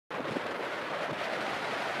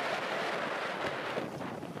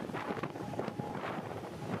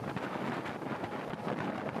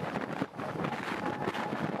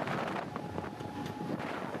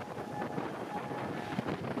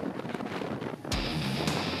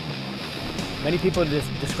Many people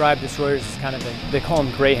describe destroyers as kind of, they call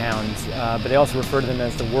them greyhounds, but they also refer to them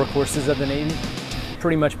as the workhorses of the Navy,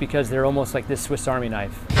 pretty much because they're almost like this Swiss Army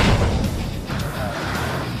knife.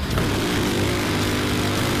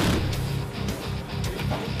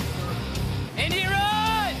 Indian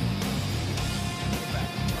run!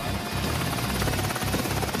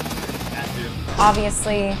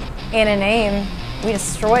 Obviously, in a name, we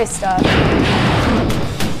destroy stuff.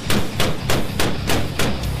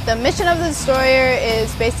 The mission of the destroyer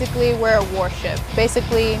is basically we're a warship.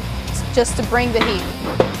 Basically, just to bring the heat.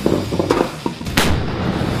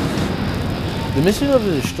 The mission of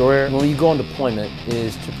the destroyer, when you go on deployment,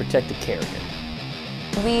 is to protect the carrier.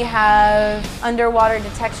 We have underwater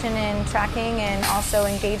detection and tracking and also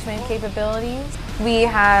engagement capabilities. We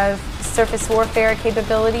have surface warfare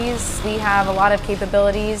capabilities. We have a lot of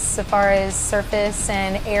capabilities so far as surface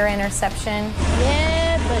and air interception.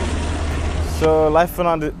 Yeah, buddy. So life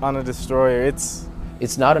on a destroyer, it's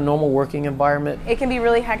not a normal working environment. It can be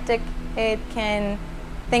really hectic.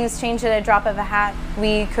 Things change at a drop of a hat.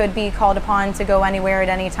 We could be called upon to go anywhere at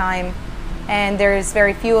any time. And there's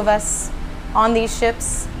very few of us on these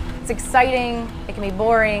ships. It's exciting, it can be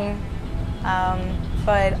boring,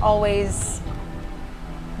 but always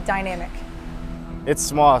dynamic.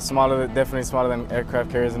 It's definitely smaller than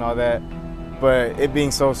aircraft carriers and all that. But it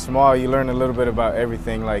being so small, you learn a little bit about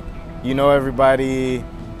everything. Like, you know everybody,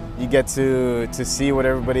 you get to see what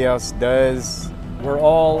everybody else does. We're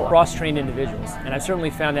all cross-trained individuals, and I've certainly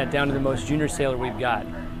found that down to the most junior sailor we've got.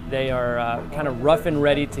 They are kind of rough and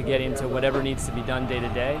ready to get into whatever needs to be done day to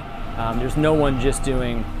day. There's no one just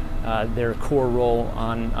doing their core role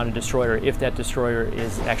on a destroyer if that destroyer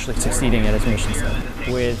is actually succeeding at its mission set.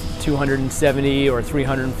 With 270 or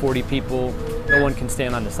 340 people, no one can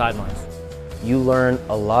stand on the sidelines. You learn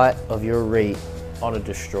a lot of your rate on a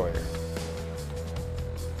destroyer.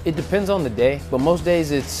 It depends on the day, but most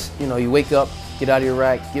days it's, you wake up, get out of your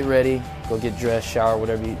rack, get ready, go get dressed, shower,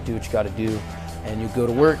 whatever you do what you got to do, and you go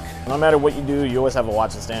to work. No matter what you do, you always have a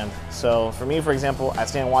watch to stand. So for me, for example, I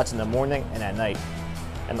stand watch in the morning and at night.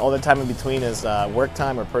 And all the time in between is work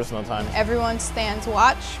time or personal time. Everyone stands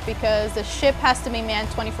watch because the ship has to be manned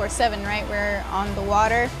 24/7, right? We're on the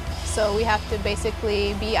water, so we have to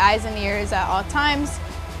basically be eyes and ears at all times.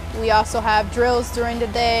 We also have drills during the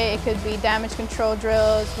day. It could be damage control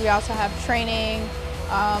drills. We also have training,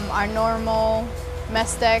 our normal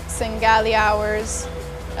mess decks and galley hours,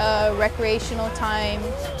 recreational time.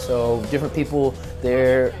 So different people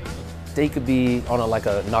there, they could be on like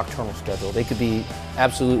a nocturnal schedule. They could be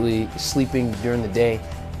absolutely sleeping during the day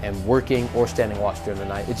and working or standing watch during the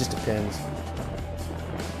night. It just depends.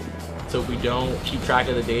 So if we don't keep track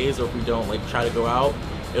of the days, or if we don't try to go out,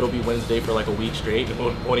 it'll be Wednesday for like a week straight and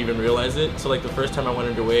won't even realize it. So like the first time I went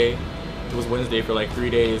underway, it was Wednesday for like 3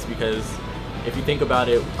 days, because if you think about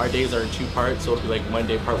it, our days are in 2 parts, so it'll be like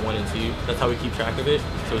Monday part 1 and 2. That's how we keep track of it.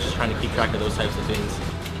 So it's just trying to keep track of those types of things.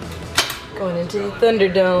 Going into the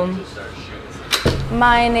Thunderdome.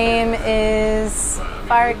 My name is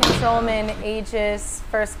Fire Controlman Aegis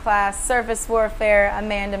First Class Surface Warfare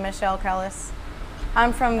Amanda Michelle Kellis.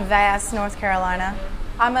 I'm from Vass, North Carolina.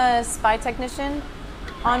 I'm a spy technician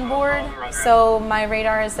on board, so my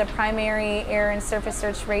radar is the primary air and surface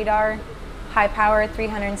search radar, high power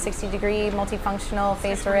 360-degree multifunctional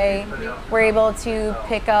phased array. We're able to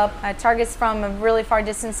pick up targets from a really far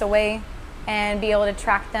distance away and be able to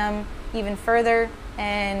track them even further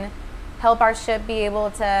and help our ship be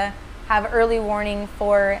able to have early warning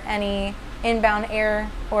for any inbound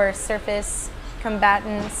air or surface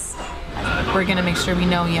combatants. We're gonna make sure we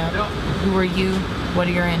know, who are you, what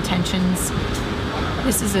are your intentions.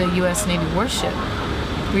 This is a U.S. Navy warship.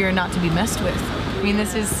 We are not to be messed with. I mean,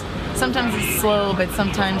 sometimes it's slow, but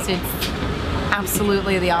sometimes it's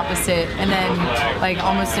absolutely the opposite. And then,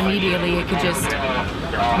 almost immediately, it could just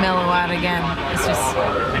mellow out again. It's just...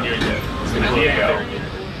 Diego,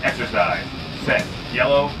 exercise, set,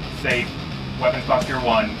 yellow, safe, weapons posture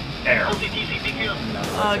 1, air. Oh,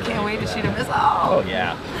 I can't wait to shoot a missile. Oh,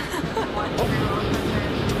 yeah.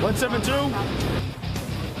 172.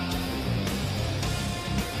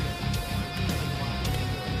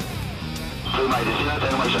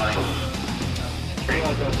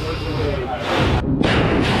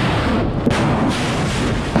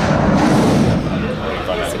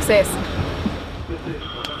 Success.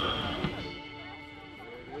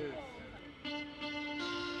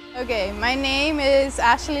 Okay, my name is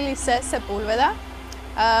Ashley Lisette Sepulveda.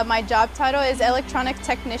 My job title is electronic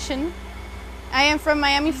technician. I am from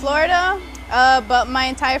Miami, Florida, but my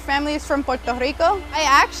entire family is from Puerto Rico. I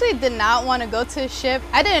actually did not want to go to a ship.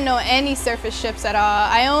 I didn't know any surface ships at all.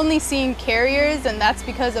 I only seen carriers, and that's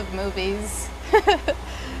because of movies.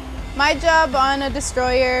 My job on a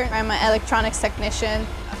destroyer, I'm an electronics technician.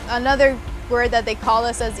 Another word that they call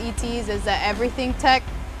us as ETs is the everything tech.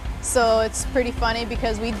 So it's pretty funny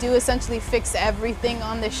because we do essentially fix everything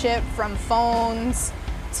on the ship, from phones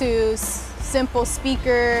to simple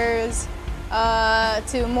speakers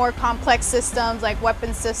to more complex systems like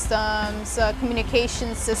weapon systems,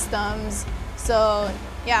 communication systems. So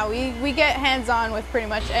yeah, we get hands-on with pretty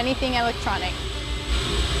much anything electronic.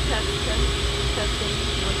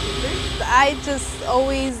 I just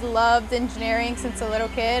always loved engineering since a little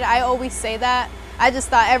kid. I always say that. I just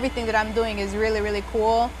thought everything that I'm doing is really, really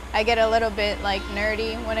cool. I get a little bit like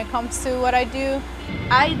nerdy when it comes to what I do.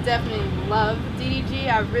 I definitely love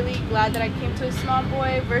DDG. I'm really glad that I came to a small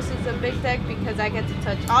boy versus a big tech because I get to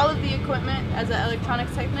touch all of the equipment as an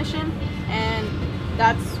electronics technician, and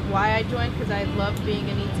that's why I joined, because I love being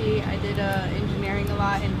an ET. I did engineering a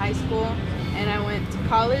lot in high school, and I went to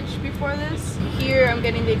college before this. Here I'm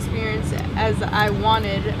getting the experience as I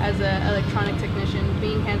wanted as an electronic technician,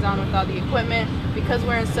 being hands-on with all the equipment. Because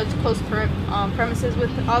we're in such close premises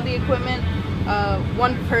with all the equipment,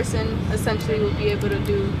 one person essentially will be able to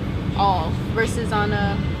do all, versus on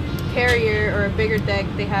a carrier or a bigger deck,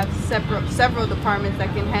 they have several departments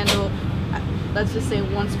that can handle, let's just say,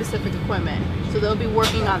 one specific equipment. So they'll be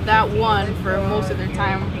working on that one for most of their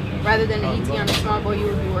time, rather than an ET on a small boat, you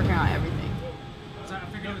would be working on everything.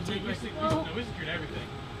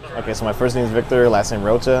 Okay, so my first name is Victor, last name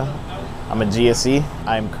Rocha. I'm a GSE.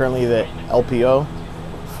 I'm currently the LPO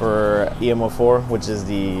for EMO4, which is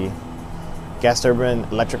the gas turbine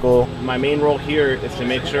electrical. My main role here is to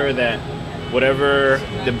make sure that whatever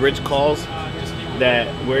the bridge calls, that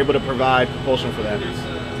we're able to provide propulsion for that,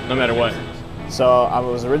 no matter what. So I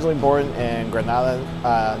was originally born in Granada,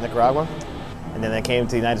 Nicaragua, and then I came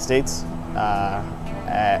to the United States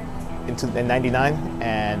in '99,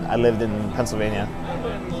 and I lived in Pennsylvania.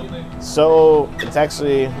 So it's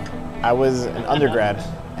actually, I was an undergrad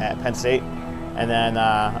at Penn State, and then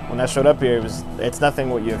when I showed up here, it's nothing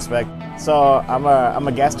what you expect. So I'm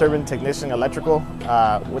a gas turbine technician, electrical.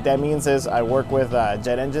 What that means is I work with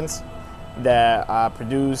jet engines that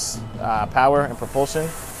produce power and propulsion.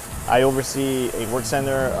 I oversee a work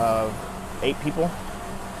center of 8 people,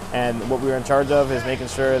 and what we're in charge of is making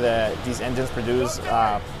sure that these engines produce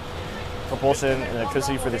propulsion and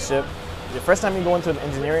electricity for the ship. The first time you go into an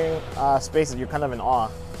engineering space, you're kind of in awe,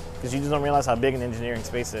 because you just don't realize how big an engineering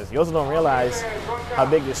space is. You also don't realize how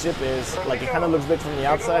big the ship is. Like, it kind of looks big from the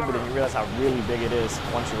outside, but then you realize how really big it is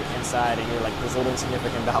once you're inside and you're like this little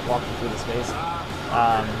insignificant dot walking through the space.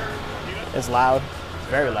 It's loud, it's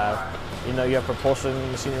very loud. You know, you have propulsion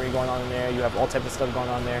machinery going on in there, you have all types of stuff going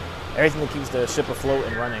on there. Everything that keeps the ship afloat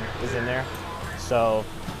and running is in there. So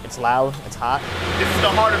it's loud, it's hot. This is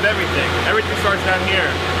the heart of everything. Everything starts down here.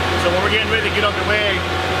 So when we're getting ready to get underway,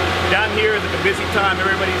 down here is like a busy time.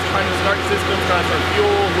 Everybody's trying to start systems, trying to start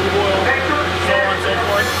fuel, move oil, so on and so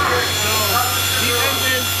forth. So these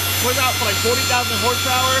engines put out for like 40,000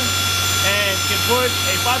 horsepower and can push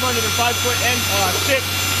a 505-foot ship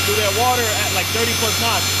through their water at like 30+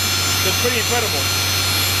 knots. So it's pretty incredible.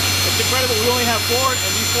 It's incredible. We only have 4,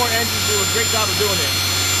 and these 4 engines do a great job of doing it.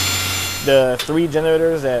 The 3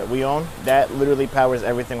 generators that we own, that literally powers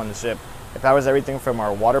everything on the ship. It powers everything from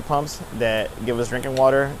our water pumps that give us drinking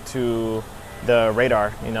water to the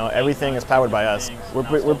radar. You know, everything is powered by us.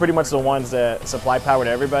 We're pretty much the ones that supply power to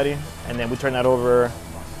everybody, and then we turn that over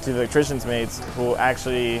to the electricians' mates who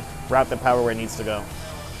actually route the power where it needs to go.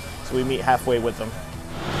 So we meet halfway with them.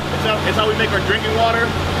 It's how we make our drinking water.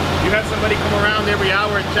 You have somebody come around every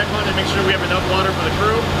hour and check on it and make sure we have enough water for the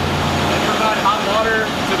crew. And provide hot water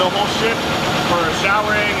to the whole ship for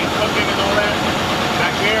showering and cooking and all that.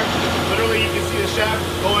 Back there, literally you can see the shaft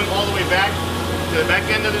going all the way back to the back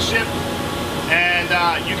end of the ship. And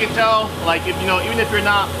you can tell, like, if, you know, even if you're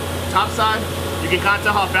not topside, you can kind of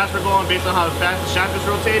tell how fast we're going based on how fast the shaft is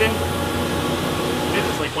rotating. This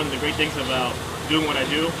is like one of the great things about doing what I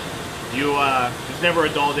do. It's never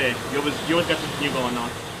a dull day. You always got something new going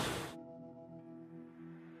on.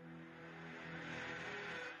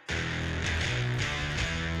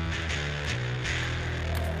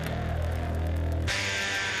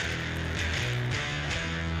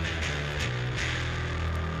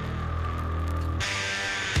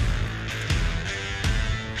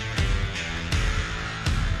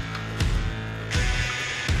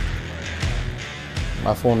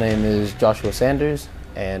 My full name is Joshua Sanders,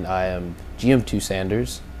 and I am GM2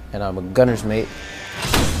 Sanders, and I'm a gunner's mate.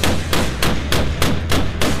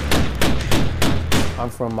 I'm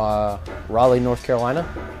from Raleigh, North Carolina.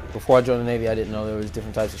 Before I joined the Navy, I didn't know there was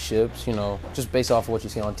different types of ships, you know, just based off of what you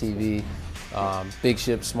see on TV. big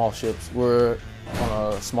ships, small ships. We're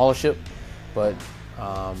on a smaller ship, but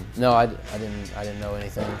no, I didn't know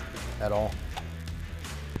anything at all.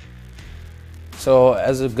 So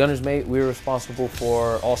as a gunner's mate, we were responsible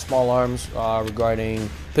for all small arms regarding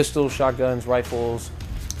pistols, shotguns, rifles,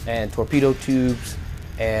 and torpedo tubes,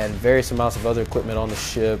 and various amounts of other equipment on the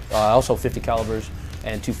ship. Also 50 calibers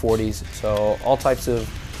and 240s. So all types of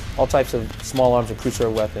small arms and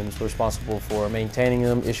crucial weapons. We're responsible for maintaining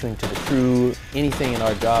them, issuing to the crew. Anything in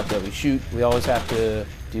our job that we shoot, we always have to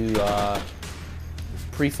do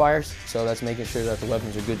pre-fires. So that's making sure that the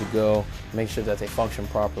weapons are good to go, make sure that they function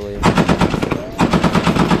properly.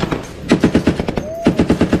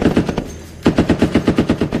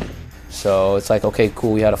 So it's like, okay,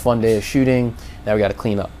 cool, we had a fun day of shooting, now we got to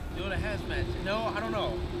clean up. Doing a hazmat. No, I don't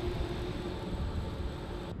know.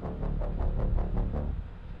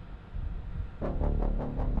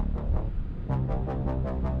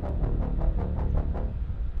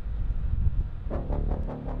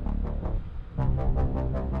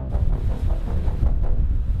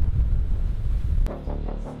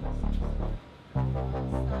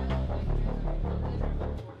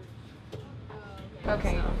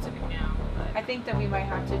 Okay. I think that we might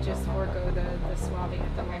have to just forego the swabbing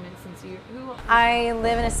at the moment since I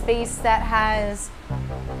live in a space that has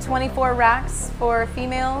 24 racks for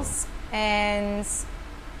females, and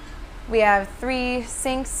we have 3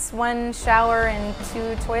 sinks, 1 shower, and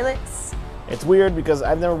 2 toilets. It's weird because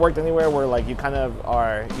I've never worked anywhere where like you kind of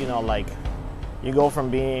are, you know, like you go from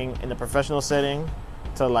being in a professional setting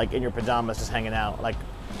to like in your pajamas just hanging out like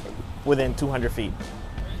within 200 feet.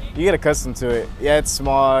 You get accustomed to it. Yeah, it's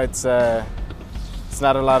small. It's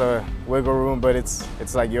not a lot of wiggle room, but it's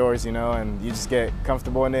like yours, you know, and you just get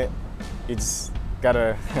comfortable in it. You just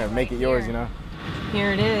gotta make it yours, you know.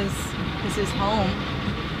 Here it is. This is home.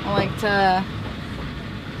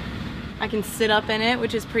 I can sit up in it,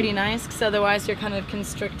 which is pretty nice, because otherwise you're kind of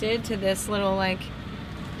constricted to this little like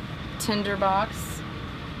tinderbox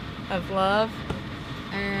of love.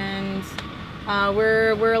 And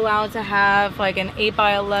we're allowed to have like an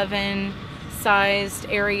 8x11 sized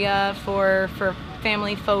area for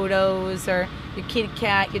family photos, or your kitty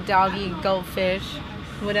cat, your doggy, your goldfish,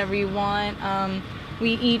 whatever you want.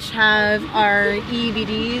 We each have our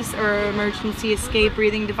EVDs, or emergency escape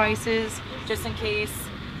breathing devices, just in case,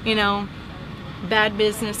 you know, bad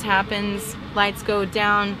business happens, lights go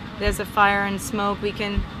down, there's a fire and smoke, we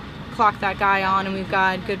can clock that guy on, and we've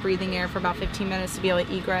got good breathing air for about 15 minutes to be able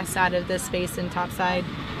to egress out of this space and topside.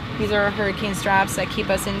 These are our hurricane straps that keep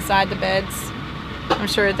us inside the beds. I'm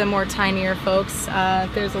sure the more tinier folks,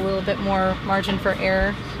 there's a little bit more margin for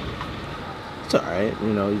error. It's all right,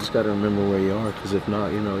 you know, you just got to remember where you are, because if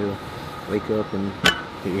not, you know, you'll wake up and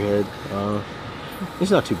hit your head. It's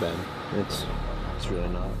not too bad. It's really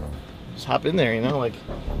not. Just hop in there, you know, like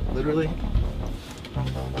literally.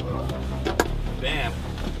 Bam.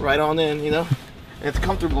 Right on in, you know. It's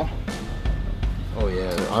comfortable. Oh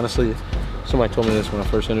yeah, honestly, somebody told me this when I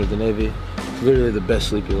first entered the Navy. Literally the best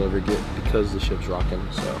sleep you'll ever get because the ship's rocking.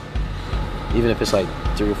 So even if it's like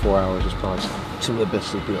 3 or 4 hours, it's probably some of the best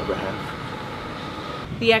sleep you'll ever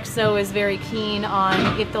have. The XO is very keen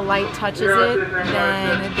on if the light touches it,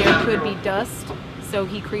 then there could be dust. So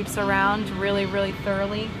he creeps around really, really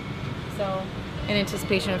thoroughly. So in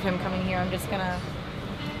anticipation of him coming here, I'm just gonna,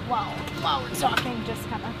 while we're talking, just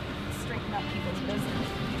kind of straighten up people's business.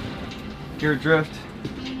 Gear drift,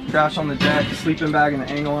 crash on the deck, sleeping bag and the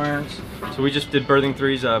angle irons. So we just did Berthing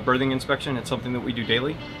 3's berthing inspection. It's something that we do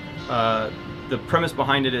daily. The premise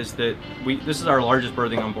behind it is that this is our largest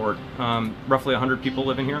berthing on board. Roughly 100 people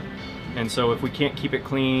live in here, and so if we can't keep it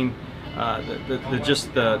clean,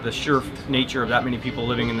 the sheer nature of that many people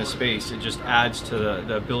living in this space, it just adds to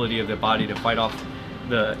the ability of the body to fight off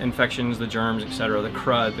the infections, the germs, etc., the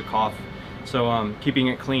crud, the cough. So keeping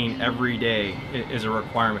it clean every day is a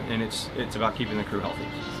requirement, and it's about keeping the crew healthy.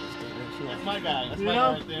 That's my guy. That's my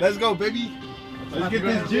guy right there. Let's go, baby. Let's get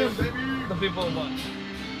this gym, baby. The people of us.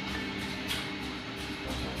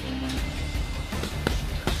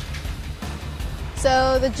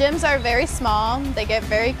 So the gyms are very small, they get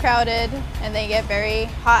very crowded, and they get very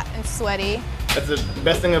hot and sweaty. That's the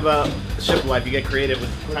best thing about ship life. You get creative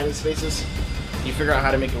with tiny spaces. You figure out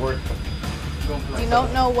how to make it work. You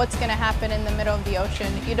don't know what's going to happen in the middle of the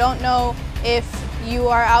ocean. You don't know if you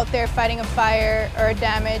are out there fighting a fire or a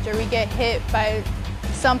damage, or we get hit by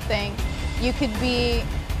something. You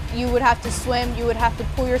would have to swim, you would have to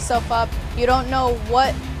pull yourself up. You don't know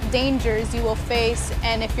what dangers you will face,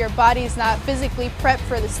 and if your body is not physically prepped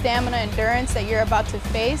for the stamina endurance that you're about to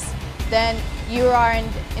face, then you are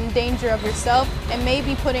in danger of yourself and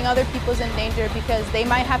maybe putting other people in danger because they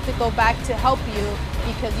might have to go back to help you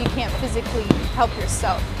because you can't physically help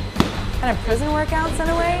yourself. Kind of prison workouts in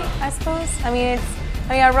a way, I suppose.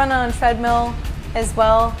 I run on a treadmill as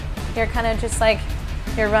well. You're kind of just like,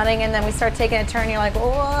 you're running and then we start taking a turn, you're like,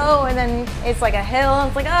 whoa, and then it's like a hill, and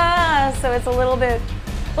it's like, ah, so it's a little bit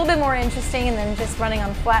more interesting than just running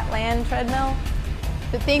on flat land treadmill.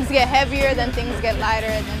 The things get heavier, then things get lighter,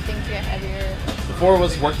 and then things get heavier. The four of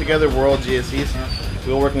us work together, we're all GSEs.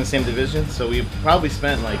 We all work in the same division, so we probably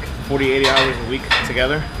spent like 40, 80 hours a week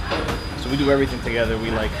together. So we do everything together.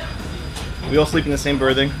 We all sleep in the same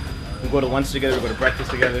berthing. We go to lunch together, we go to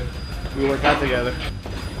breakfast together. We work out together.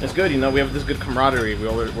 It's good, we have this good camaraderie.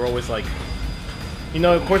 We're always like,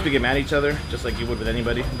 of course we get mad at each other, just like you would with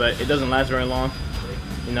anybody, but it doesn't last very long.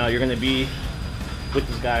 You're gonna be with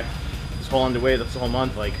this guy this whole underway, this whole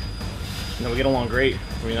month, we get along great.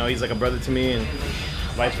 He's like a brother to me and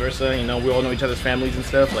vice versa. We all know each other's families and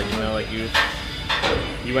stuff.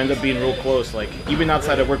 You end up being real close. Even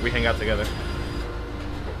outside of work, we hang out together.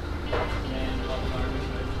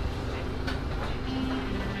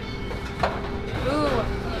 Ooh,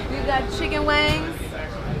 we've got chicken wings.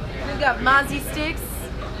 We've got mozzie sticks.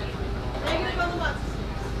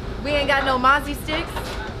 We ain't got no mozzie sticks.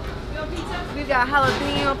 We've got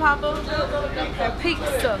jalapeno popper and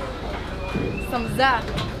pizza. Some zap.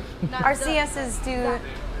 Our CSs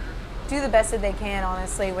do the best that they can,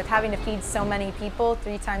 honestly, with having to feed so many people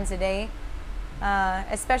 3 times a day.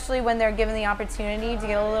 Especially when they're given the opportunity to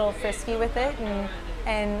get a little frisky with it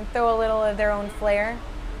and throw a little of their own flair.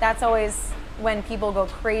 That's always when people go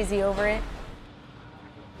crazy over it.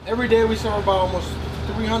 Every day we serve about almost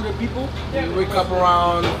 300 people. We wake up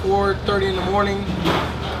around 4:30 in the morning,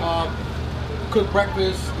 cook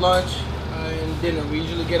breakfast, lunch, and dinner. We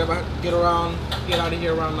usually get out of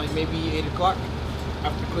here around like maybe 8 o'clock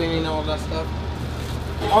after cleaning all that stuff.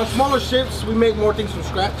 On smaller ships, we make more things from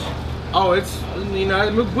scratch. Oh, it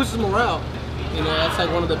boosts morale. That's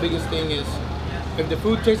like one of the biggest things is if the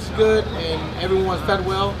food tastes good and everyone's fed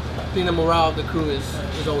well, I think the morale of the crew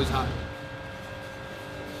is always high.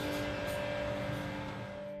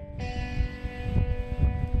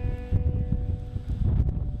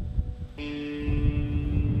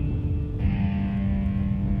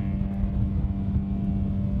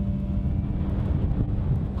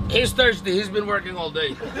 He's thirsty. He's been working all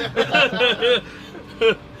day.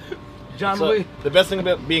 John Louis. The best thing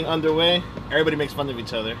about being underway, everybody makes fun of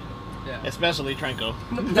each other. Yeah. Especially Trenko.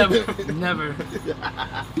 Never.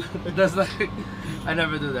 That's I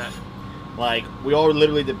never do that. We all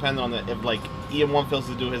literally depend on it. If EM1 fails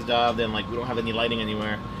to do his job, then we don't have any lighting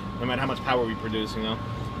anywhere, no matter how much power we produce, and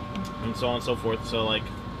so on and so forth. So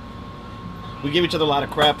we give each other a lot of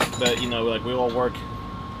crap, but we all work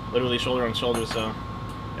literally shoulder on shoulder. So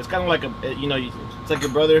it's kind of like it's like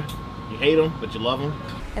your brother. You hate him, but you love him.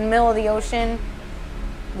 In the middle of the ocean,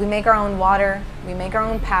 we make our own water, we make our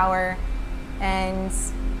own power, and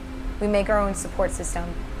we make our own support system.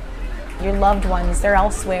 Your loved ones, they're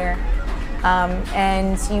elsewhere,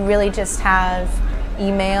 and you really just have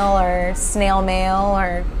email or snail mail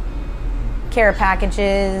or care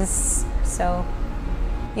packages. So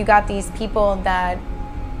you got these people that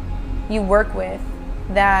you work with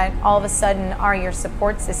that all of a sudden are your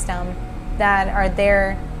support system, that are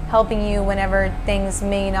there helping you whenever things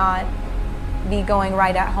may not be going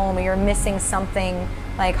right at home, or you're missing something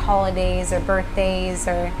like holidays or birthdays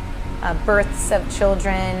or births of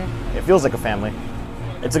children. It feels like a family.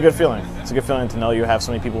 It's a good feeling. It's a good feeling to know you have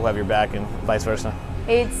so many people who have your back and vice versa.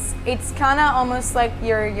 It's kind of almost like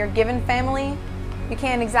your given family. You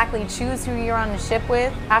can't exactly choose who you're on the ship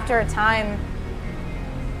with. After a time,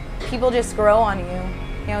 people just grow on you.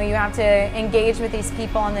 You have to engage with these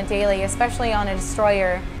people on the daily, especially on a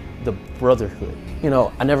destroyer. The brotherhood.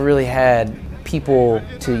 I never really had people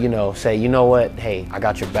to, say, you know what, hey, I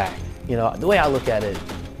got your back. The way I look at it,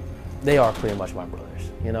 they are pretty much my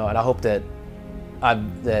brothers, and I hope that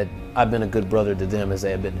I've been a good brother to them as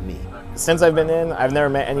they have been to me. Since I've been in, I've never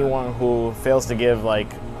met anyone who fails to give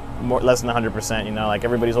less than 100%,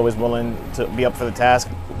 everybody's always willing to be up for the task.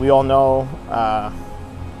 We all know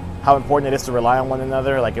how important it is to rely on one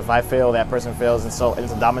another. If I fail, that person fails, and so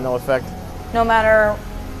it's a domino effect. No matter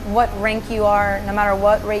what rank you are, no matter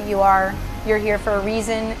what rate you are, you're here for a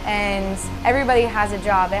reason, and everybody has a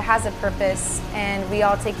job, it has a purpose, and we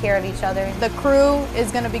all take care of each other. The crew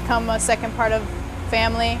is going to become a second part of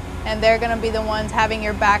family, and they're going to be the ones having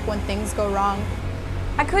your back when things go wrong.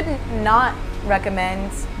 I couldn't not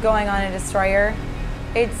recommend going on a destroyer.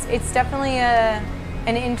 It's definitely an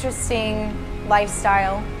interesting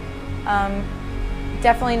lifestyle.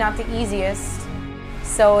 Definitely not the easiest.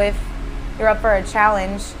 So if you're up for a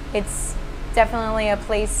challenge, it's definitely a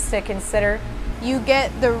place to consider. You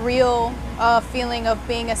get the real feeling of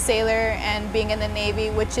being a sailor and being in the Navy,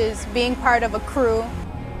 which is being part of a crew.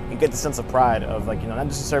 You get the sense of pride of, like, you know, not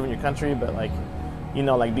just serving your country, but like, you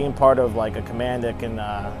know, like being part of like a command that can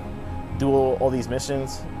do all these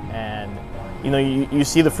missions. And you know, you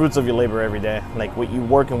see the fruits of your labor every day. Like what you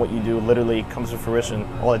work and what you do literally comes to fruition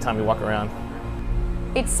all the time you walk around.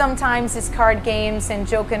 It's sometimes it's card games and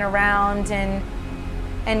joking around and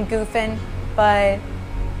goofing, but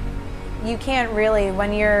you can't really,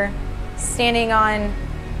 when you're standing on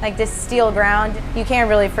like this steel ground, you can't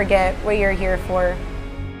really forget what you're here for.